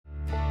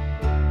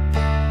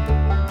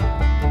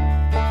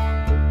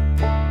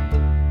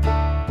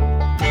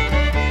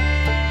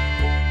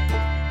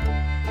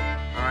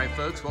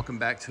welcome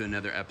back to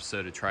another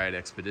episode of Triad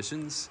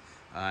Expeditions.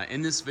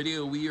 In this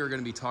video, we are going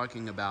to be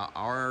talking about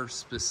our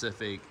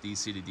specific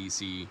DC to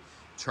DC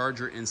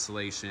charger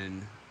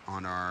installation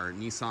on our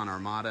Nissan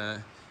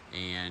Armada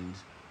and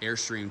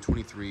Airstream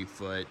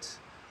 23-foot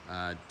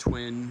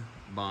twin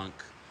bunk,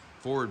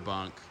 forward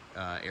bunk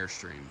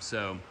Airstream.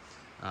 So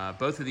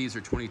both of these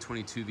are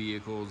 2022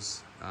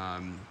 vehicles,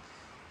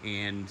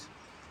 and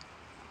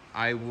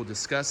I will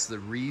discuss the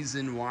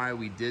reason why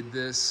we did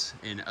this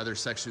in other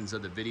sections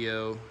of the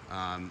video.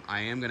 I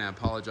am going to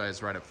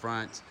apologize right up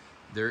front.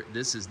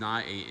 This is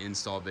not an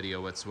install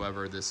video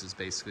whatsoever. This is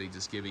basically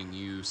just giving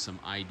you some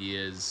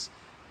ideas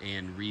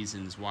and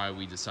reasons why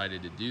we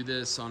decided to do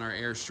this on our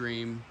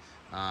Airstream.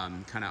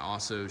 Kind of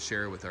also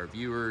share with our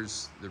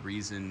viewers the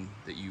reason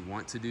that you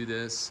want to do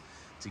this,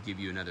 to give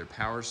you another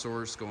power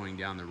source going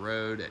down the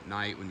road at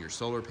night when your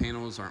solar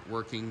panels aren't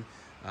working,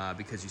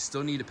 because you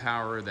still need to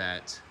power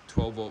that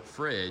 12-volt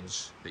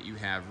fridge that you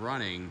have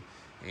running,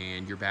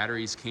 and your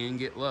batteries can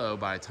get low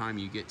by the time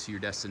you get to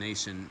your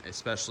destination,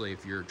 especially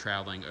if you're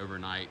traveling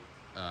overnight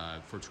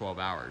for 12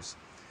 hours.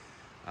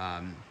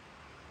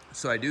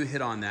 So I do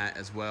hit on that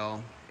as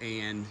well.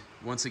 And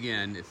once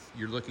again, if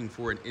you're looking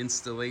for an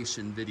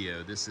installation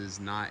video, this is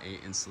not an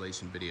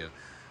installation video.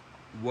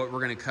 What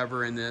we're going to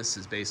cover in this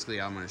is basically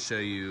I'm going to show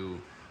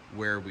you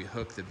where we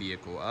hook the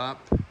vehicle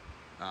up,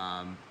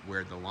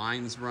 where the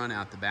lines run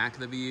out the back of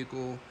the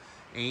vehicle,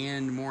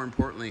 and more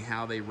importantly,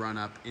 how they run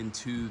up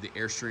into the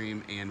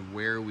Airstream and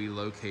where we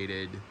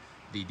located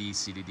the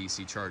DC to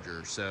DC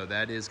charger. So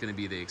that is going to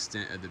be the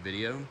extent of the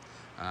video.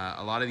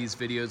 A lot of these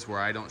videos where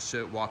I don't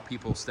walk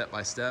people step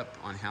by step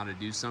on how to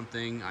do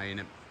something, I end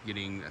up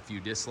getting a few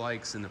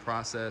dislikes in the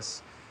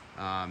process.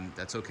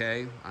 That's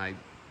okay. I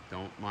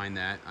don't mind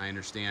that. I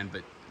understand,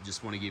 but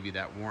just want to give you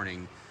that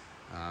warning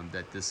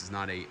that this is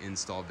not a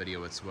install video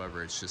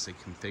whatsoever. It's just a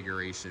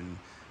configuration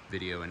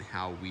video and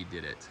how we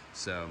did it.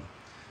 So,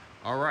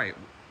 all right,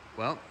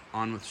 well,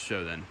 on with the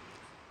show then.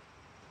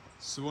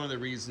 So one of the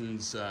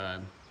reasons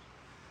that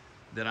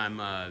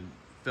I'm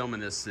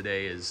filming this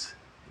today is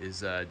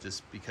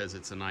just because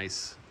it's a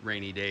nice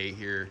rainy day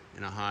here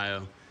in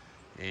Ohio,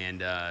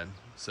 and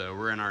so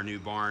we're in our new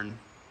barn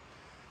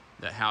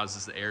that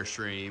houses the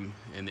Airstream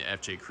and the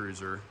FJ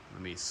Cruiser.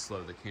 Let me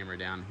slow the camera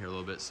down here a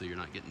little bit so you're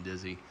not getting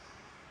dizzy.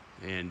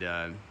 And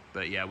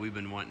but yeah, we've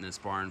been wanting this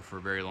barn for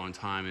a very long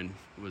time and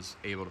was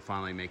able to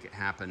finally make it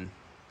happen.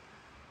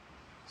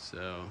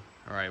 So,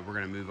 all right, we're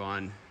gonna move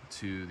on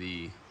to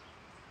the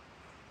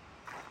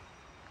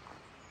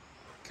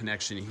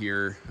connection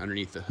here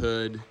underneath the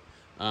hood.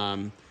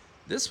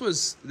 This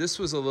was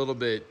a little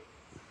bit,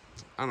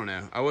 I don't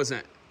know, I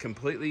wasn't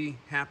completely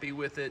happy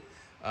with it.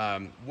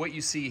 What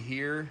you see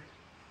here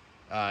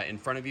in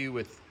front of you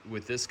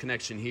with this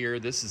connection here,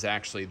 this is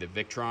actually the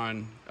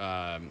Victron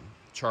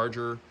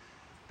charger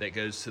that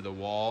goes to the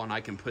wall, and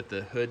I can put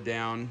the hood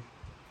down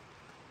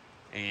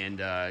and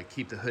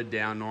keep the hood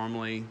down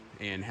normally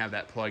and have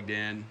that plugged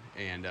in,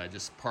 and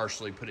just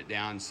partially put it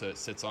down so it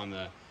sits on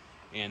the,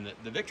 and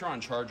the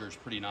Victron charger is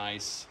pretty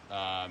nice.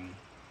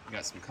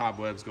 Got some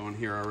cobwebs going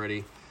here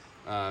already.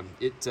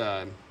 It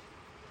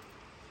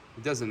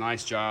does a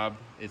nice job.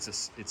 It's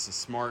a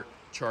smart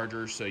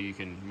charger, so you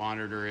can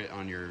monitor it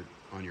on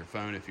your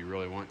phone if you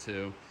really want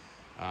to.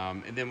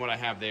 And then what I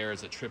have there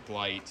is a trip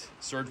light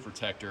surge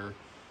protector,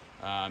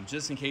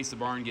 just in case the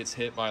barn gets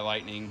hit by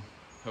lightning.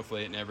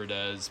 Hopefully it never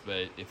does,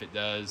 but if it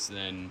does,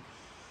 then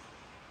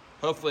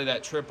hopefully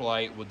that trip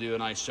light will do a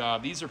nice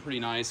job. These are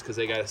pretty nice because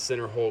they got a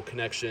center hole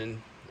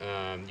connection.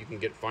 You can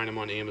find them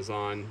on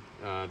Amazon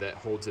that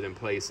holds it in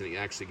place, and it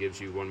actually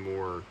gives you one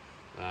more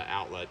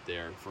outlet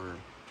there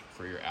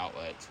for your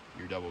outlet,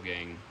 your double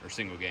gang or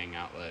single gang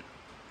outlet.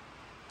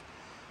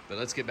 But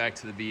let's get back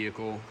to the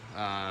vehicle.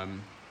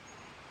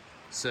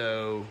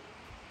 So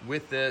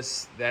with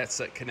this, that's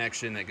that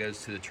connection that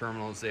goes to the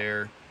terminals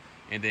there.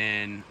 And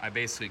then I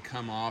basically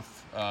come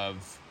off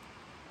of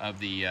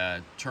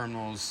the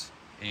terminals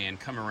and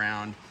come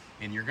around,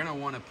 and you're gonna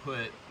wanna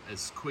put,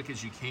 as quick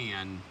as you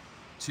can,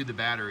 to the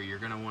battery, you're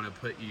gonna wanna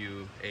put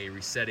you a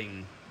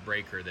resetting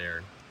breaker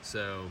there.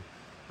 So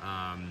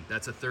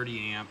that's a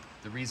 30 amp.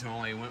 The reason I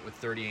only went with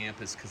 30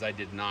 amp is because I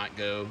did not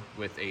go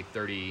with a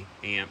 30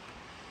 amp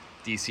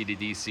DC to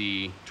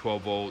DC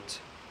 12 volt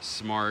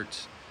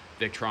smart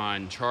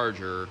Victron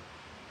charger.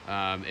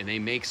 And they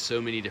make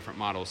so many different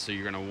models, so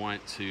you're going to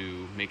want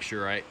to make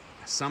sure I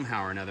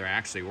somehow or another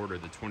actually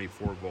ordered the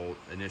 24 volt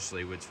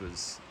initially, which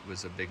was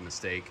a big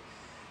mistake,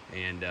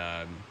 and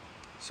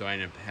so I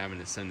ended up having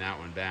to send that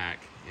one back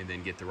and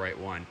then get the right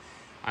one.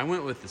 I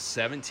went with the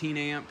 17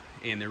 amp,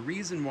 and the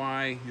reason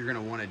why you're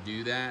going to want to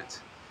do that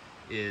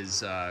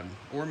is,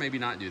 or maybe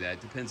not do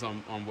that, depends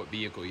on what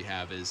vehicle you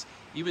have, is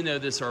even though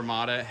this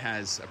Armada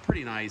has a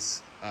pretty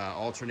nice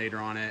alternator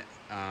on it,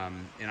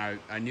 and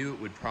I knew it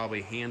would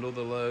probably handle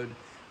the load,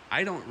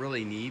 I don't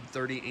really need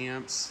 30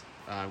 amps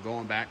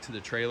going back to the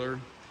trailer.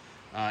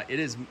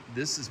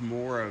 This is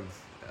more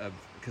of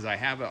because I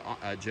have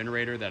a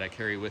generator that I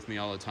carry with me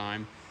all the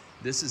time.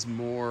 This is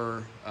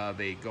more of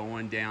a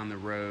going down the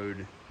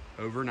road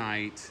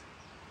overnight,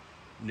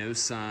 no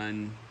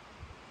sun,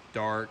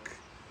 dark.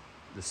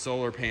 The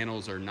solar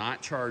panels are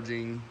not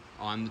charging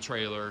on the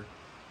trailer.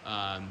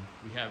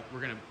 We're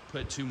gonna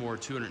put 2 more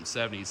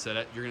 270s, so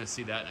that you're gonna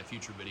see that in a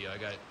future video. I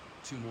got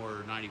 2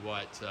 more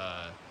 90-watt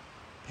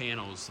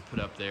panels to put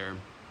up there,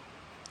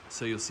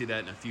 so you'll see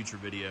that in a future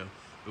video.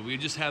 But we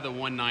just have the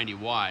 190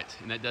 watt,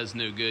 and that does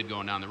no good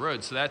going down the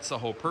road, so that's the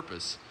whole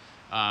purpose.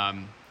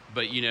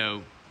 But you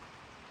know,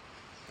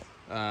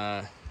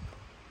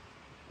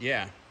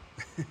 yeah.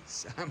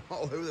 I'm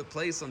all over the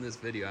place on this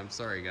video. I'm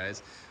sorry,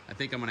 guys. I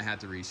think I'm gonna have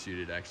to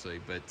reshoot it actually,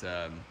 but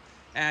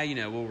you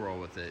know, we'll roll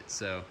with it.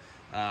 So,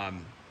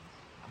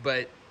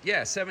 but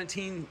yeah,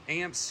 17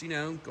 amps, you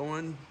know,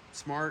 going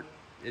smart.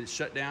 It's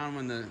shut down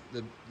when the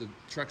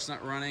truck's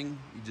not running.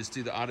 You just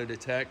do the auto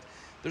detect.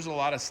 There's a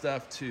lot of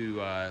stuff to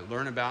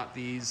learn about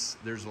these.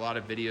 There's a lot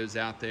of videos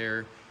out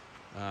there,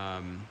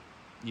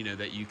 you know,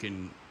 that you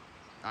can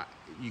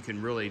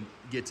really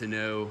get to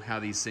know how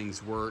these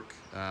things work.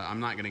 I'm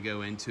not going to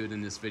go into it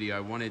in this video. I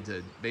wanted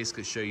to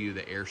basically show you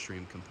the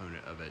Airstream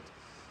component of it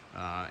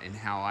and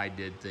how I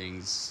did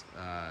things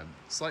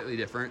slightly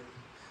different.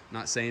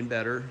 Not saying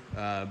better,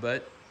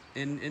 but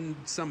in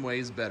some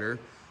ways better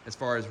as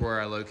far as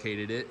where I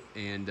located it.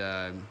 And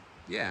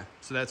yeah,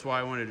 so that's why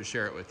I wanted to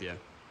share it with you.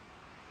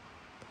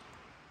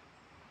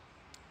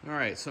 All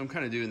right, so I'm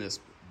kind of doing this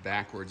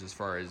backwards as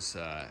far as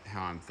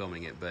how I'm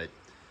filming it, but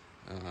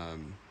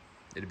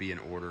it'll be in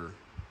order.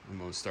 I'm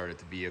going to start at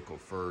the vehicle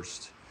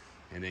first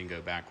and then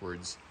go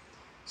backwards.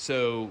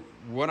 So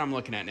what I'm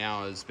looking at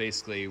now is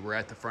basically we're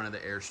at the front of the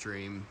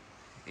Airstream,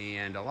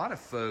 and a lot of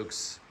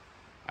folks,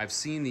 I've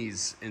seen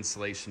these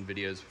installation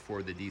videos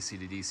before, the DC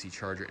to DC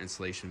charger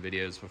installation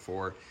videos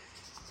before,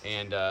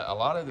 and a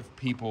lot of the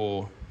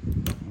people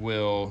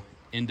will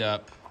end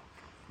up,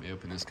 let me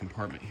open this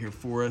compartment here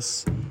for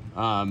us,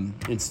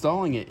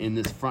 installing it in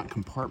this front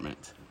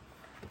compartment,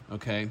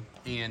 okay?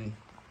 And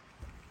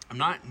I'm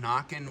not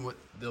knocking what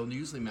they'll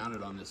usually mount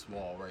it on this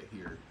wall right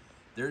here.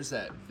 There's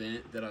that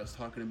vent that I was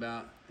talking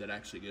about that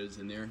actually goes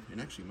in there,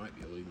 and actually you might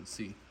be able to even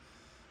see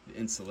the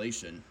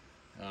insulation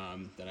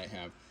that I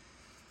have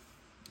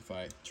if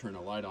I turn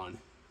a light on.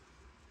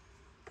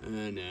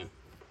 No,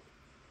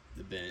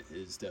 the vent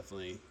is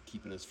definitely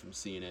keeping us from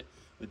seeing it,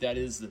 but that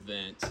is the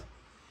vent.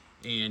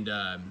 And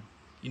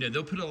you know,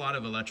 they'll put a lot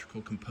of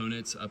electrical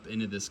components up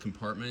into this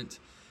compartment.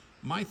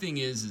 My thing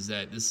is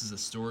that this is a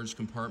storage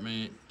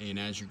compartment, and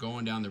as you're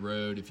going down the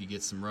road, if you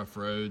get some rough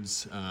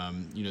roads,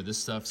 you know, this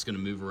stuff's gonna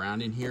move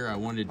around in here. I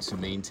wanted to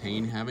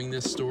maintain having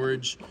this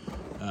storage.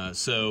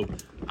 So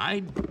I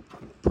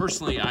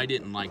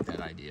didn't like that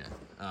idea.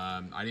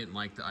 I didn't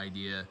like the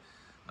idea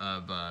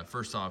of,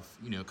 first off,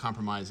 you know,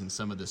 compromising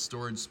some of the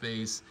storage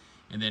space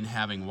and then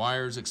having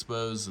wires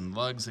exposed and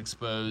lugs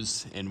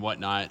exposed and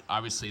whatnot.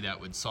 Obviously that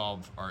would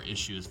solve our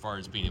issue as far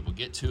as being able to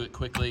get to it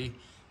quickly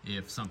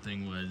if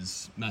something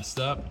was messed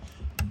up.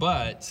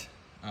 But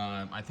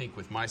I think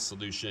with my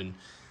solution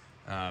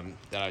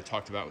that I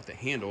talked about with the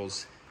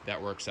handles, that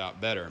works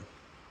out better.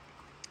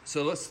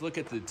 So let's look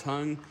at the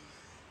tongue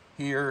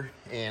here,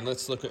 and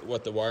let's look at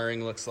what the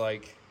wiring looks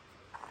like.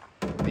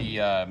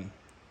 The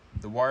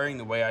wiring,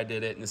 the way I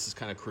did it, and this is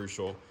kind of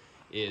crucial,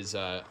 is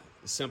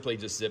simply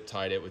just zip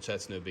tied it, which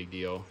that's no big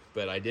deal.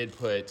 But I did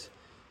put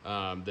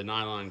the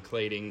nylon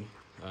cladding,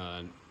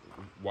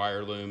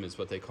 wire loom is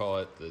what they call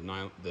it,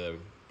 the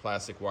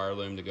plastic wire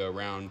loom to go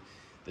around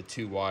the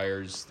 2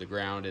 wires, the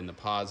ground and the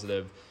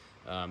positive.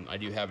 I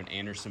do have an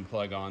Anderson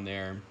plug on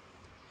there,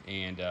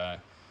 and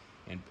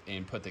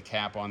put the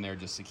cap on there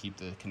just to keep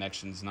the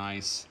connections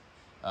nice.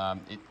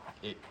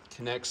 It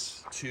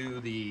connects to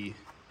the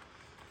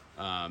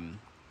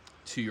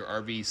to your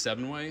RV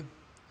 7-way,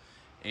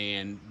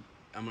 and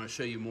I'm going to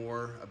show you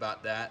more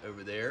about that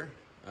over there,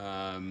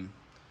 and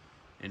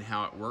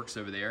how it works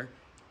over there.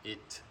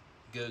 It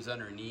goes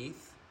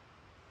underneath,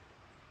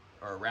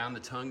 or around the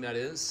tongue, that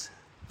is.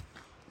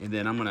 And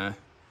then I'm gonna,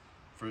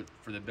 for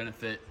the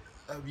benefit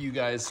of you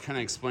guys, kind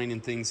of explaining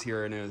things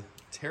here. I know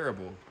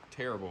terrible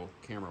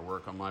camera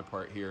work on my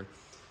part here,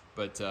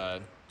 but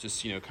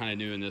just, you know, kind of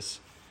doing this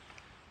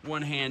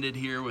one-handed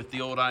here with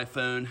the old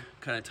iPhone.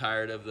 Kind of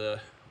tired of the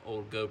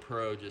old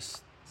GoPro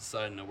just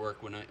deciding to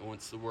work when it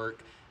wants to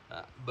work.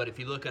 But if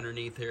you look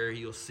underneath here,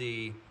 you'll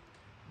see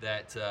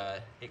that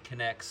it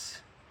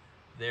connects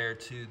there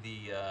to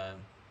the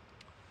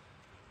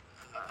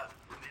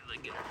let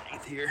me get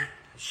underneath here,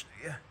 show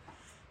you.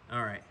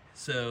 All right,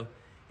 so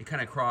it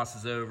kind of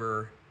crosses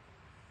over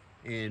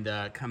and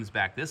comes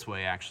back this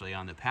way, actually,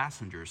 on the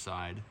passenger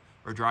side,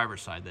 or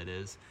driver's side, that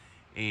is,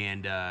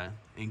 and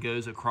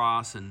goes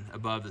across and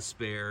above the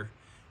spare.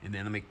 And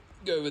then let me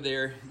go over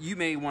there. You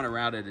may want to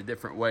route it a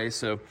different way,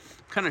 so I'm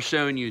kind of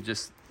showing you,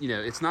 just, you know,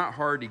 it's not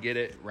hard to get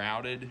it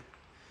routed,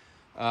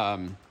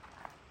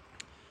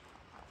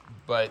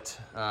 but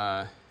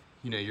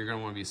you know, you're going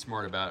to want to be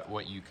smart about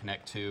what you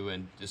connect to,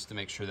 and just to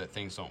make sure that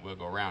things don't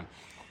wiggle around.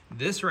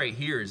 This right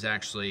here is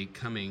actually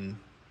coming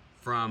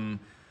from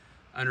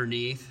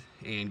underneath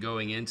and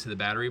going into the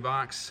battery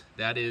box.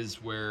 That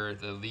is where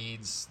the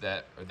leads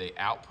that are the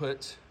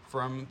output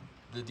from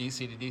the DC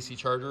to DC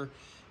charger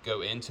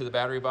go into the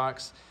battery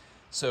box.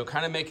 So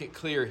kind of make it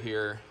clear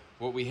here,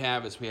 what we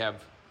have is we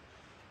have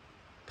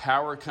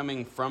power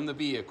coming from the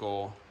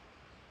vehicle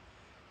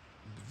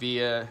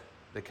via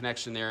the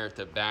connection there at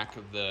the back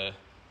of the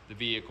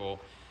vehicle,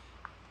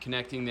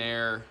 connecting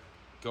there,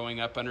 going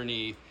up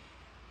underneath,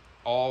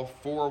 all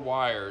 4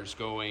 wires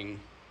going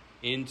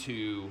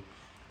into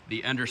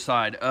the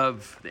underside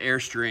of the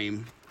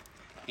Airstream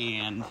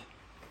and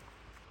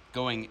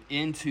going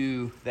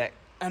into that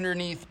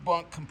underneath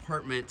bunk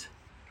compartment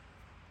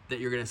that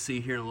you're gonna see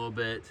here in a little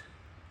bit,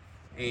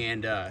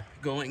 and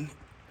going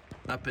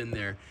up in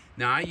there.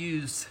 Now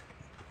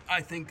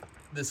I think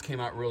this came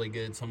out really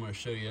good, so I'm gonna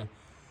show you.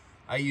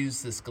 I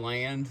use this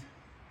gland,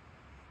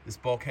 this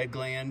bulkhead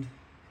gland,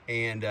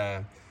 and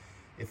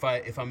if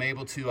I'm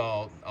able to,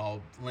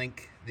 I'll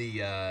link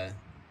the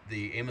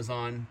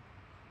Amazon,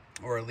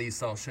 or at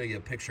least I'll show you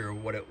a picture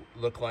of what it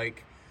looked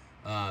like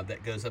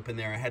that goes up in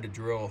there. I had to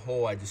drill a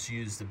hole. I just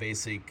used the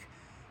basic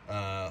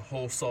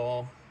hole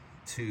saw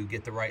to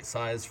get the right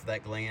size for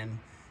that gland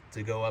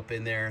to go up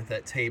in there.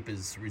 That tape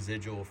is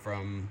residual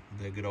from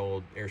the good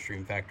old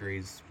Airstream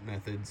factories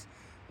methods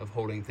of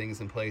holding things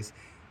in place.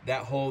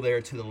 That hole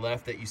there to the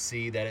left that you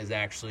see, that is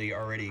actually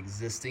already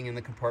existing in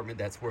the compartment.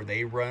 That's where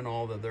they run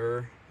all of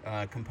their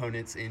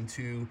components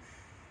into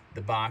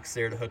the box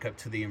there to hook up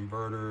to the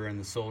inverter and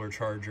the solar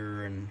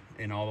charger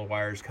and all the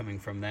wires coming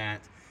from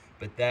that.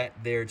 But that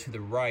there to the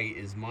right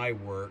is my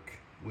work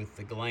with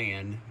the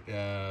gland,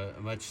 a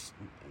much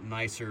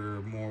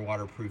nicer, more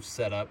waterproof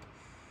setup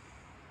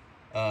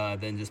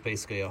than just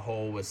basically a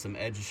hole with some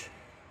edge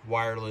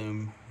wire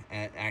loom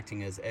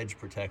acting as edge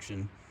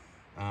protection.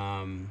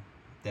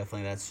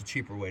 Definitely that's the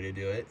cheaper way to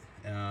do it.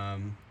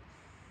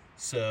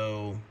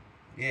 So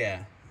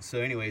yeah, so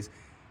anyways,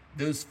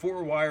 those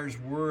 4 wires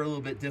were a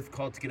little bit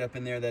difficult to get up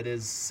in there. That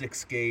is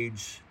 6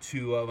 gauge,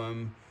 2 of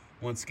them.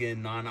 Once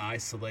again,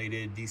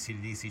 non-isolated DC to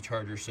DC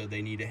charger, so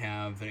they need to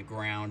have a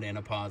ground and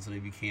a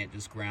positive. You can't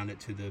just ground it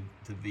to the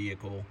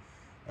vehicle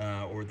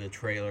or the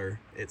trailer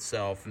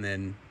itself, and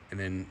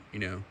then you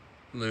know,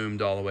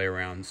 loomed all the way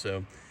around.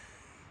 So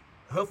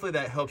hopefully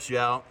that helps you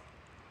out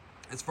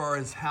as far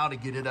as how to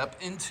get it up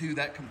into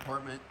that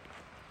compartment,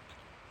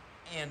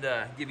 and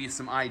give you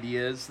some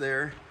ideas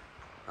there.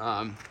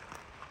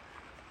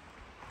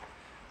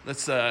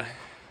 Let's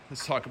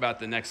talk about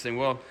the next thing.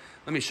 Well,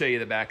 let me show you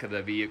the back of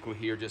the vehicle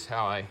here, just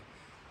how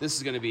this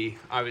is going to be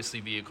obviously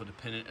vehicle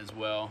dependent as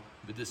well,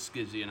 but this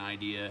gives you an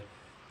idea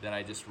that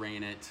I just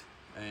ran it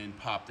and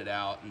popped it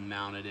out and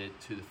mounted it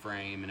to the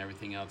frame and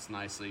everything else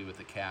nicely with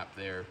the cap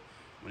there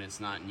when it's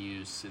not in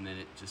use, and then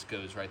it just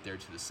goes right there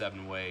to the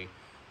 7-way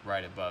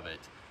right above it.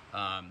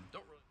 All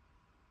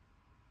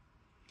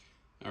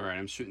right,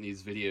 I'm shooting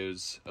these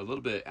videos a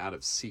little bit out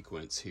of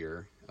sequence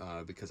here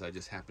because I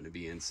just happen to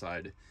be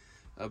inside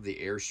of the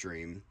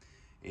Airstream.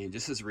 And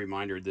just as a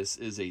reminder, this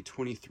is a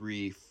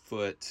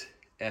 23-foot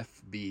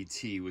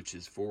FBT, which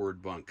is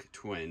forward bunk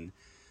twin.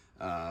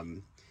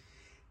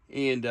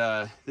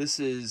 This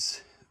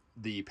is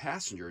the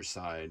passenger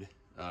side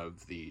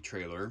of the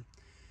trailer.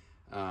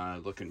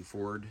 Looking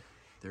forward,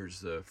 there's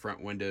the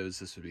front windows.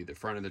 This would be the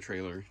front of the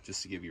trailer,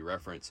 just to give you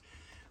reference.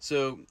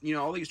 So, you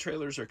know, all these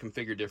trailers are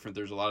configured different.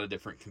 There's a lot of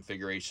different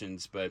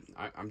configurations, but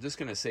I'm just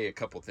going to say a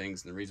couple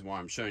things. And the reason why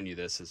I'm showing you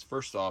this is,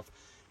 first off,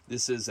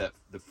 this is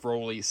the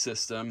Froley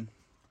system,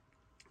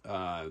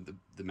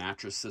 the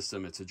mattress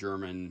system. It's a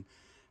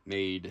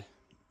German-made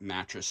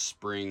mattress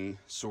spring,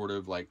 sort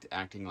of like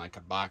acting like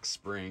a box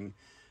spring.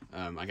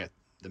 I got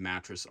the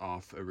mattress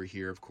off over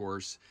here, of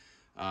course,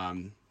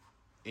 and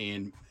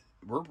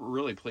we're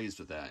really pleased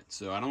with that.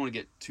 So I don't want to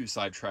get too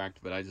sidetracked,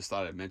 but I just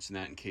thought I'd mention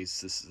that in case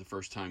this is the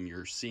first time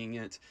you're seeing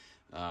it.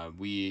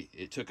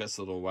 It took us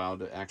a little while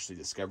to actually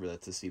discover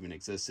that this even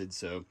existed.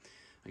 So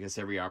I guess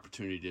every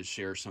opportunity to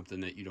share something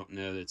that you don't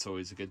know, that's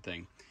always a good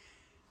thing.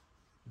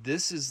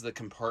 This is the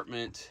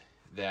compartment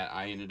that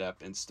I ended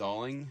up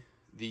installing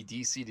the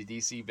DC to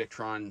DC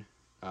Victron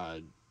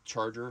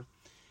charger.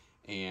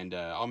 And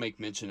I'll make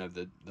mention of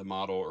the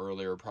model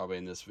earlier probably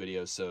in this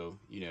video, so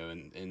you know,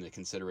 in the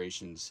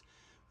considerations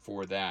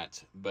for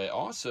that. But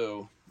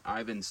also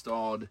I've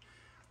installed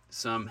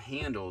some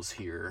handles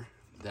here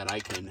that I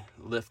can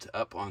lift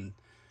up on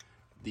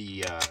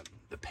the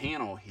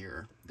panel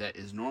here that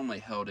is normally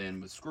held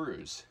in with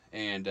screws.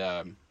 And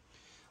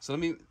so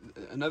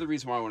another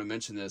reason why I want to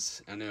mention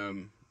this, I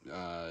know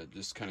I'm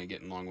just kind of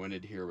getting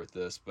long-winded here with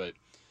this, but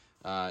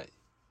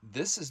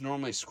this is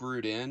normally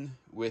screwed in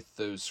with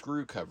those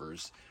screw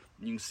covers.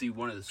 You can see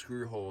one of the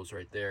screw holes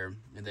right there,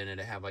 and then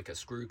it'll have like a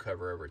screw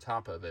cover over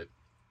top of it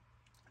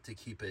to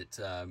keep it,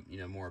 you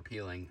know, more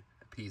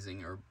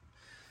appeasing, or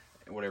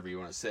whatever you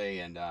want to say.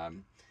 And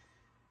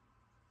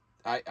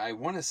I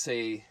want to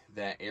say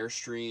that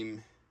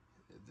Airstream,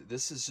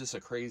 this is just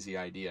a crazy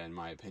idea in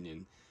my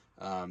opinion.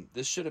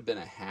 This should have been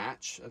a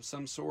hatch of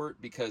some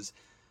sort, because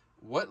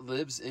what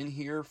lives in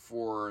here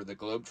for the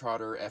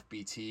Globetrotter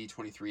FBT,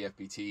 23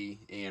 FBT,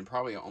 and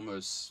probably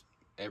almost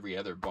every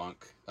other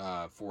bunk,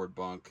 forward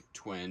bunk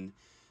twin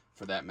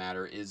for that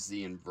matter, is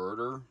the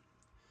inverter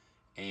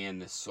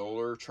and the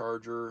solar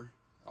charger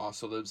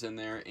also lives in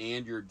there,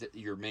 and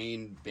your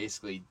main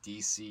basically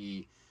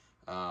DC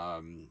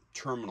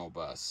terminal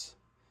bus.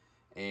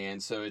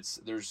 And so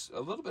there's a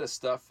little bit of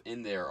stuff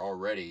in there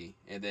already.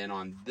 And then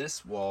on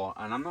this wall,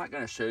 and I'm not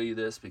going to show you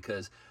this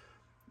because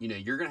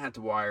you're going to have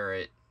to wire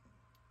it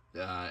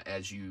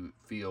as you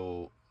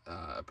feel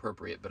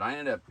appropriate, but I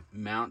ended up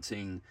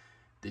mounting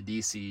the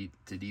DC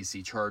to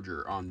DC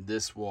charger on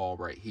this wall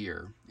right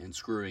here and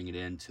screwing it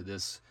into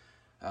this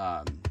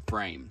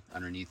frame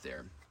underneath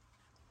there.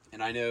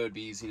 And I know it'd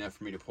be easy enough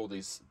for me to pull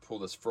this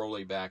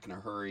Froley back in a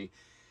hurry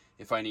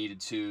if I needed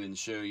to and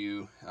show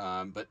you.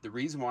 But the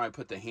reason why I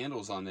put the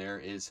handles on there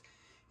is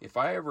if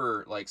I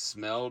ever like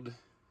smelled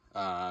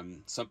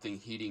something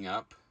heating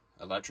up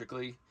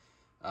electrically,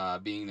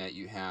 being that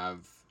you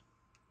have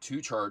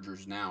 2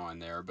 chargers now on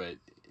there, but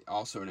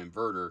also an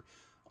inverter,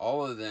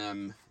 all of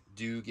them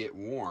do get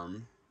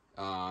warm.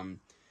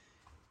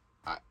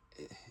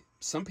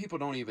 Some people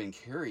don't even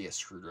carry a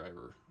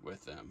screwdriver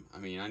with them. I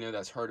mean, I know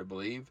that's hard to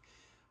believe,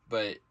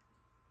 but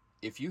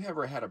if you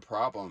ever had a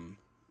problem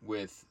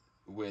with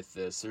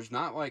this, there's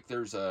not like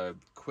there's a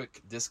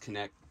quick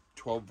disconnect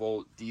 12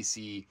 volt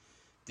DC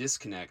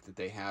disconnect that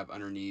they have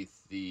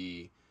underneath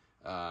the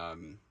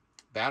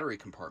battery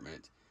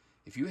compartment.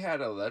 If you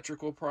had an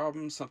electrical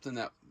problem, something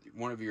that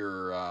one of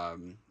your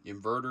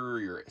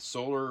inverter, your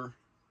solar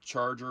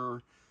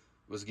charger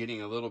was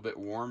getting a little bit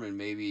warm and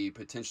maybe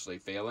potentially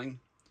failing,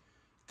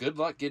 good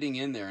luck getting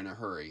in there in a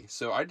hurry.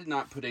 So I did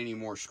not put any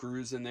more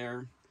screws in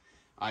there.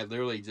 I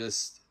literally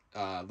just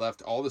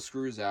left all the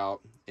screws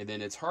out, and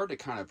then it's hard to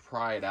kind of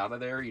pry it out of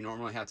there. You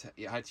normally have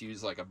to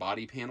use like a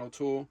body panel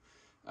tool,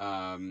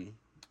 an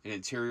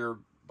interior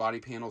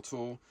body panel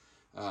tool,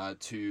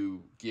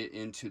 to get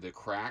into the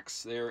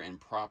cracks there and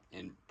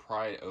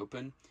pry it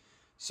open.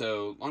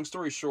 So long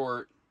story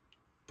short,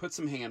 put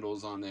some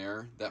handles on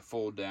there that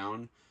fold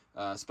down,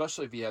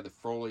 especially if you have the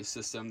Froley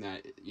system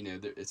that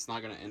it's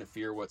not going to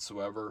interfere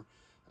whatsoever.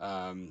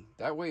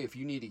 That way, if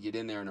you need to get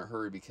in there in a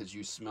hurry because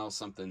you smell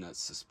something that's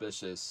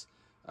suspicious,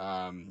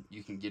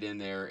 you can get in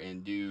there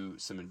and do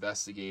some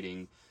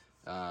investigating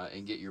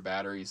and get your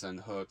batteries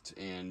unhooked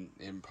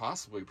and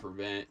possibly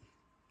prevent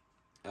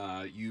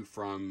you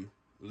from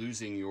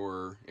losing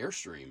your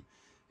Airstream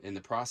in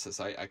the process.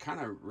 I kind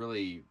of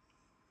really,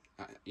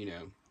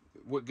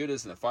 what good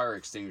is a fire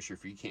extinguisher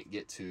if you can't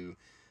get to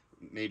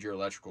major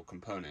electrical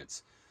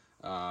components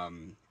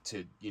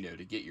to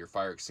get your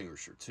fire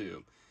extinguisher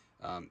too?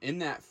 In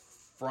that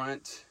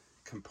front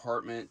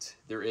compartment,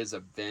 there is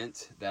a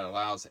vent that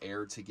allows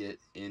air to get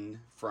in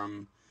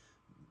from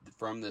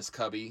this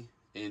cubby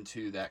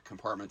into that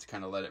compartment to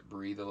kind of let it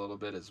breathe a little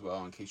bit as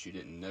well, in case you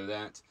didn't know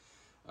that.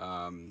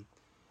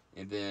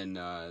 And then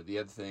the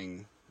other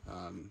thing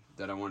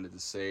that I wanted to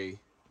say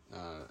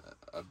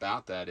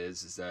about that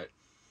is that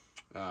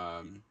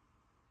I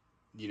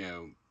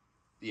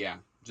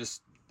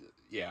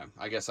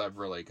guess I've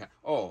really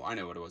I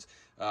know what it was.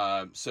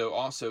 So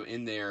also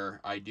in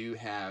there, I do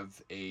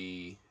have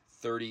a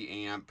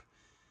 30 amp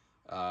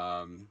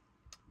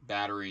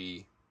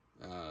battery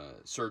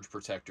surge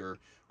protector,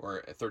 or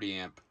a 30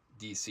 amp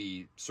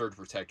DC surge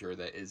protector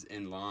that is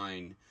in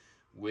line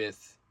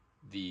with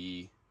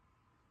the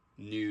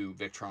new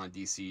Victron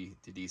DC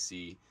to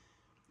DC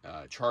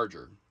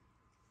charger.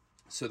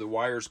 So the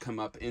wires come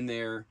up in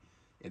there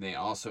and they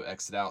also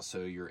exit out.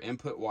 So your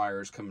input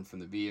wires coming from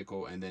the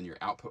vehicle and then your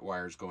output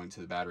wires going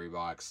to the battery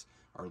box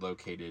are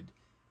located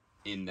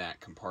in that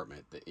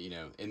compartment.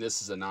 And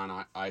this is a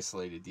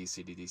non-isolated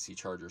DC to DC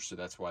charger, so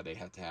that's why they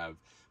have to have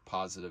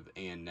positive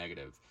and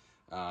negative.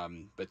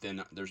 But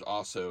then there's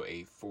also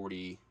a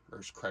 30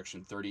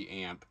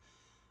 amp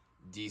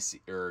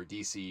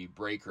DC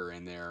breaker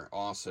in there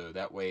also.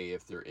 That way,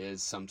 if there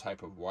is some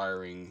type of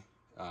wiring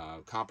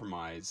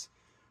compromise,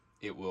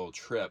 it will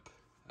trip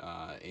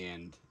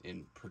and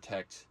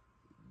protect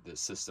the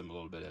system a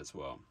little bit as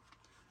well.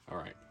 All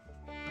right.